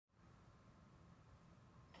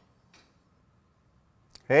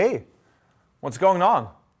Hey, what's going on?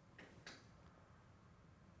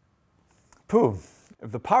 Pooh, if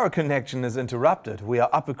the power connection is interrupted, we are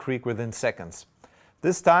up a creek within seconds.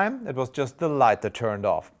 This time, it was just the light that turned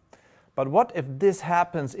off. But what if this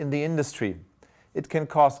happens in the industry? It can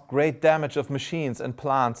cause great damage of machines and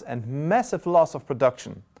plants and massive loss of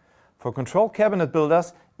production. For control cabinet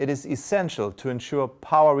builders, it is essential to ensure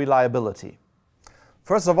power reliability.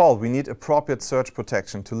 First of all, we need appropriate surge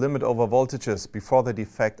protection to limit overvoltages before they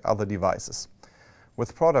defect other devices.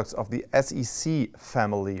 With products of the SEC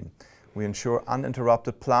family, we ensure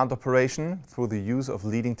uninterrupted plant operation through the use of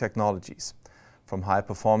leading technologies, from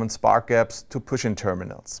high-performance spark gaps to push-in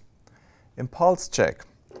terminals. IMPULSECHEck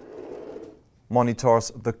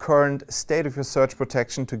monitors the current state of your surge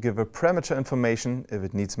protection to give a premature information if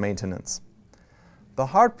it needs maintenance. The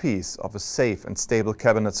heart piece of a safe and stable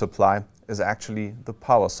cabinet supply is actually the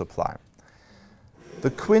power supply. The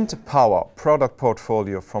QUINT POWER product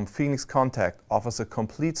portfolio from Phoenix Contact offers a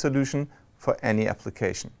complete solution for any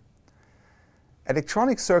application.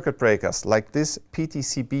 Electronic circuit breakers like this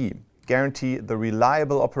PTCB guarantee the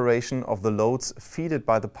reliable operation of the loads fed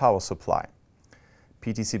by the power supply.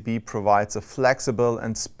 PTCB provides a flexible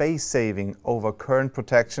and space-saving overcurrent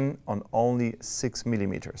protection on only 6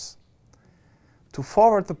 mm. To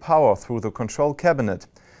forward the power through the control cabinet,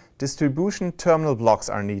 distribution terminal blocks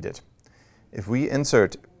are needed. If we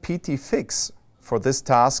insert PT-Fix for this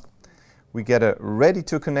task, we get a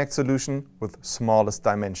ready-to-connect solution with smallest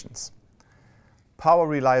dimensions. Power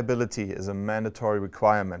reliability is a mandatory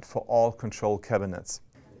requirement for all control cabinets.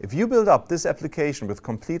 If you build up this application with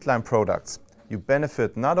complete line products, you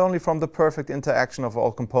benefit not only from the perfect interaction of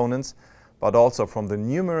all components, but also from the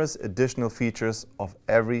numerous additional features of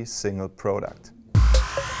every single product.